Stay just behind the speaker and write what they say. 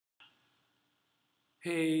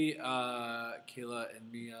Hey, Kayla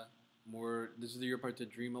and Mia. This is your part to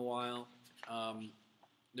dream a while. Um,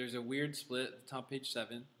 there's a weird split at the top page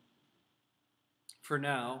 7. For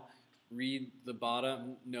now, read the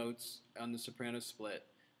bottom notes on the soprano split.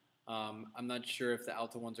 I'm not sure if the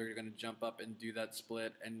alto ones are going to jump up and do that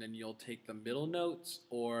split, and then you'll take the middle notes,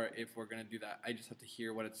 or if we're going to do that. I just have to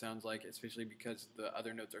hear what it sounds like, especially because the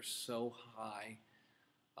other notes are so high.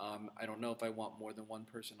 I don't know if I want more than one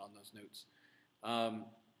person on those notes. Um,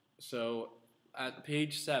 so at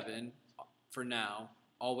page 7, for now,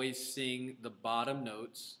 always sing the bottom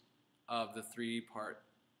notes of the three-part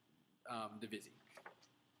divisi.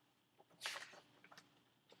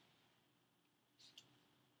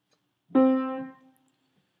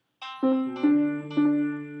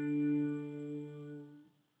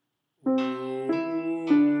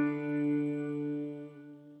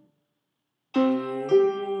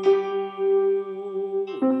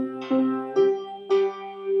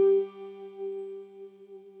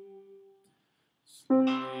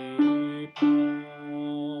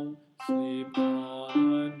 Sleep on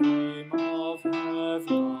and dream of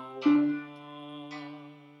heaven.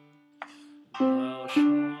 Thou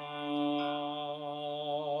shalt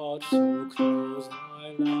so close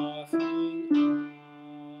thy laughing eyes,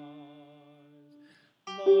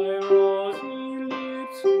 thy rosy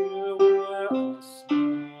lips will wear a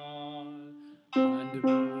smile, and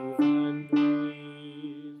move and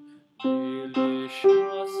breathe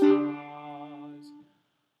delicious sighs.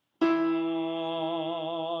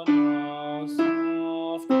 On our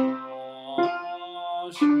soft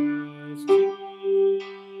blushes ginger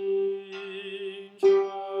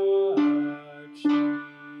cheeks,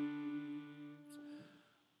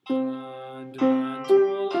 and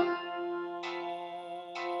mantle o'er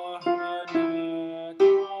her neck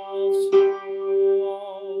of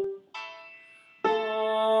snow.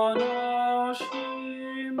 On our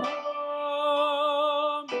she murmurs,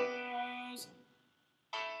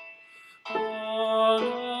 on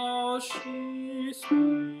us she speaks,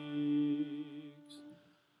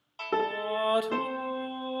 but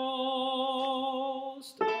most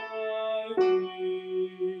I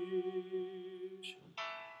wish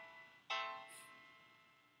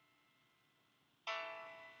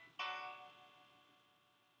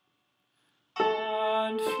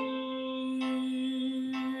and feel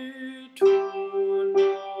to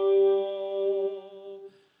know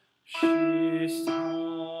she's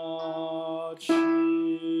touched,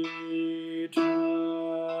 she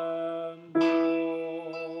trembles,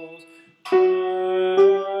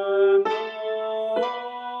 trembles,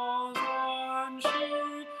 and she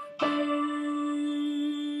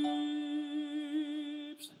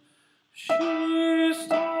weeps. She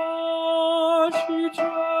starts, she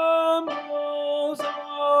trembles,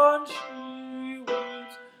 and she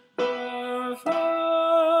weeps. Her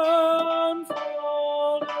fan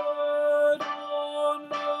folded on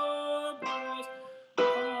her breast,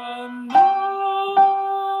 and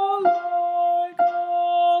now like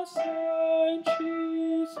a saint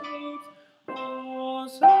she sleeps, a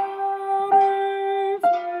seraph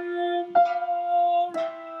in the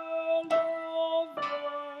realm of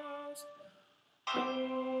rest.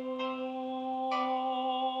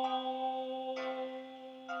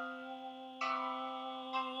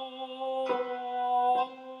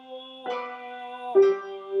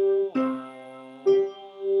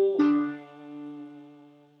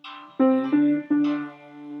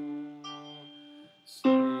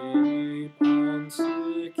 Sleep on,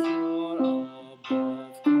 secure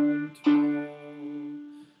above control.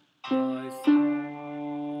 My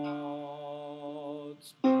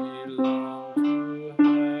thoughts belong to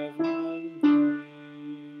heaven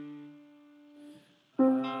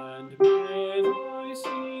and may thy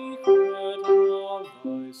secret of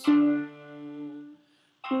thy soul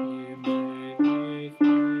remain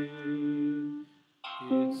within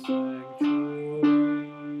its sanctuary.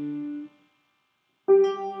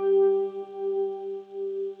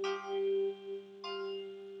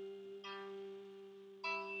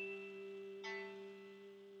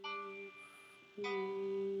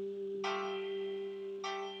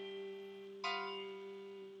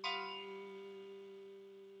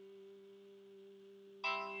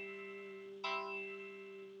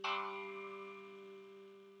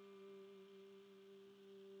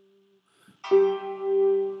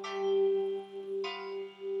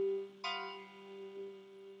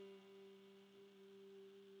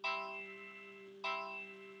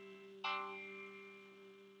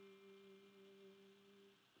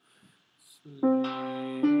 Sleep.